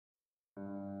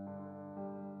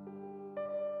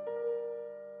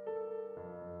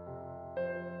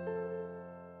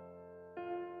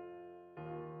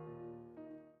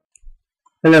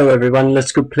Hello everyone,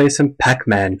 let's go play some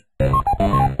Pac-Man. Alright,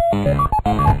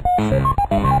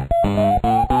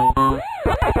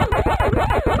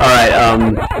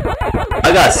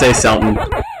 I gotta say something.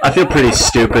 I feel pretty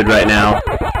stupid right now.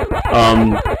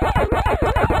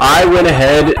 I went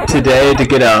ahead today to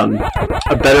get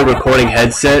a better recording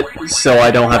headset so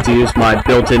I don't have to use my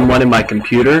built-in one in my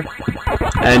computer.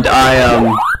 And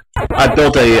I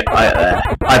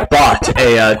bought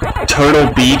a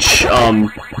Turtle Beach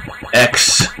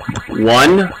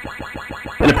X1,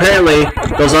 and apparently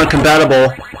those aren't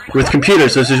compatible with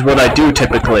computers. This is what I do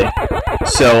typically.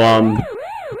 So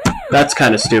that's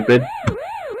kind of stupid.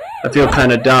 I feel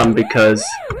kind of dumb because,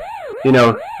 you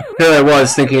know, here I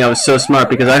was thinking I was so smart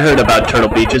because I heard about Turtle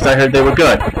Beaches. I heard they were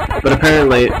good, but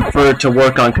apparently for it to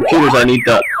work on computers I need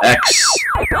the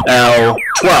XL12,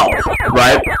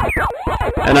 right?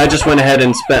 And I just went ahead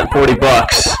and spent 40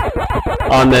 bucks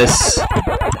on this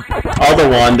other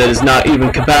one that is not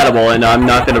even compatible, and I'm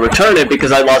not going to return it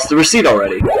because I lost the receipt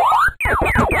already.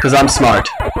 Because I'm smart.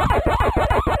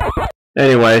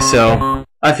 Anyway, so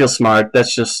I feel smart.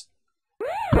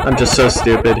 I'm just so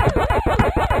stupid.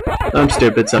 I'm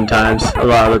stupid sometimes, a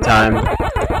lot of the time.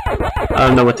 I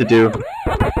don't know what to do.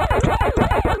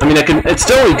 I mean, it's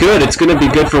still good. It's going to be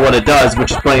good for what it does,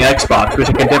 which is playing Xbox, which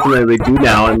I can definitely do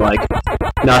now and, like,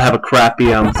 not have a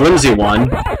crappy, flimsy one.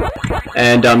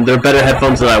 And, there are better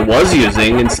headphones that I was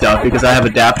using and stuff, because I have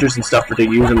adapters and stuff to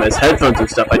use them as headphones and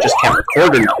stuff. I just can't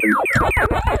record or nothing,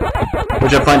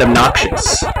 which I find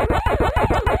obnoxious.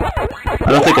 I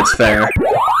don't think it's fair.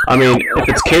 I mean, if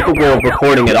it's capable of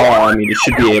recording at all, I mean, it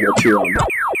should be able to,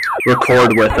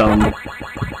 record with,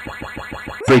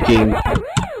 freaking,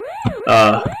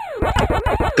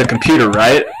 the computer,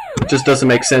 right? It just doesn't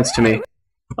make sense to me.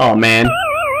 Oh man,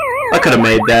 I could have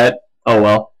made that. Oh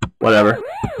well, whatever.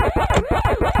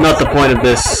 Not the point of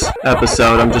this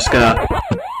episode. I'm just gonna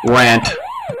rant.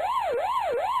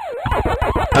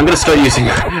 I'm gonna start using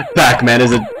Pacman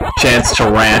as a chance to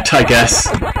rant, I guess.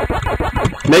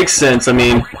 Makes sense. I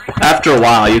mean, after a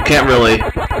while, you can't really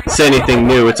say anything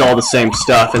new. It's all the same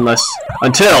stuff,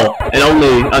 until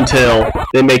only until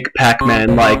they make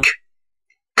Pacman like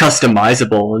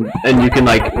customizable, and you can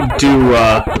like do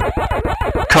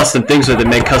custom things with it,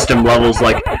 make custom levels.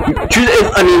 Like,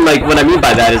 I mean, like what I mean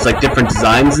by that is like different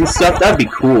designs and stuff. That'd be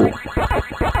cool.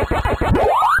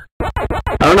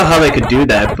 I don't know how they could do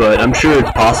that, but I'm sure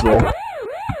it's possible.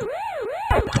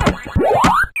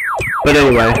 But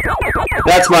anyway,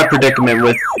 that's my predicament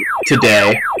with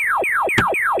today.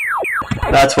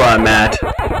 That's where I'm at.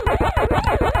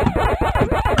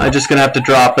 I'm just gonna have to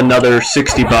drop another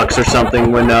 60 bucks or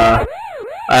something when I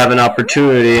have an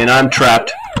opportunity, and I'm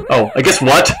trapped. Oh, I guess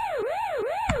what?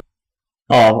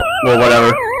 Oh, well,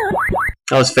 whatever.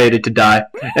 I was fated to die.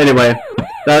 Anyway,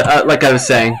 like I was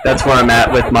saying, that's where I'm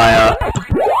at with my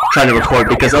trying to record,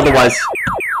 because otherwise,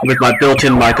 with my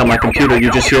built-in mic on my computer,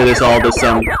 you just hear all this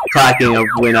clacking of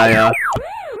when I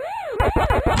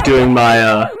doing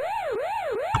my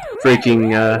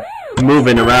freaking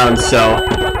moving around. So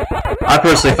I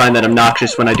personally find that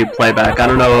obnoxious when I do playback. I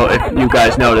don't know if you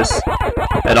guys notice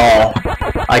at all.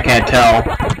 I can't tell.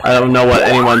 I don't know what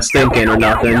anyone's thinking or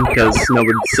nothing, because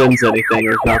nobody sends anything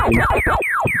or nothing.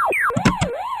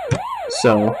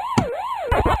 So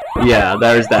yeah,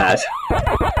 there's that.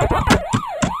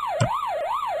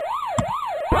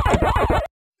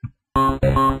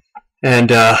 And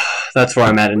that's where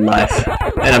I'm at in life,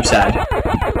 and I'm sad.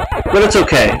 But it's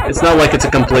okay. It's not like it's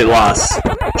a complete loss.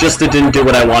 Just it didn't do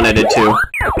what I wanted it to,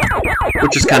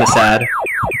 which is kind of sad.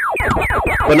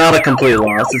 But not a complete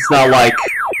loss. It's not like...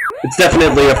 It's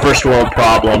definitely a first world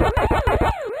problem.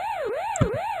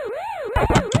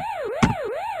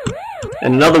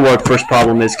 And another world first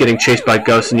problem is getting chased by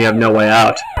ghosts and you have no way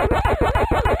out.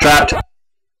 Trapped.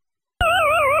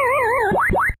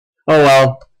 Oh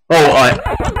well. Oh, I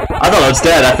thought I was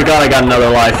dead. I forgot I got another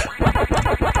life.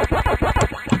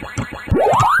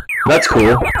 That's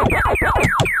cool.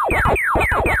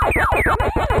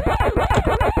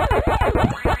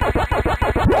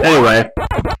 Anyway,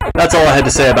 that's all I had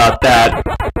to say about that.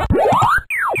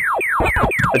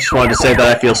 I just wanted to say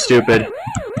that I feel stupid.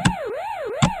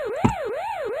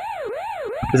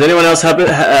 Does anyone else have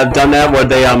done that, where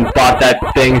they bought that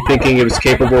thing thinking it was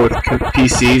capable with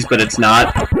PCs, but it's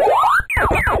not?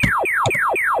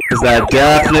 Because that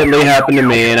definitely happened to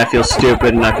me, and I feel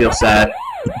stupid and I feel sad.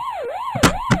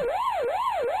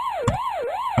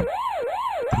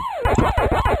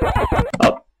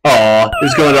 Oh,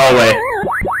 it's going all the way.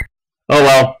 Oh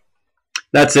well,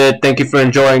 that's it. Thank you for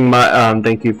enjoying my,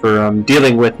 thank you for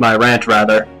dealing with my rant,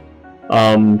 rather.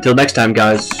 Till next time,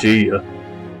 guys. See ya.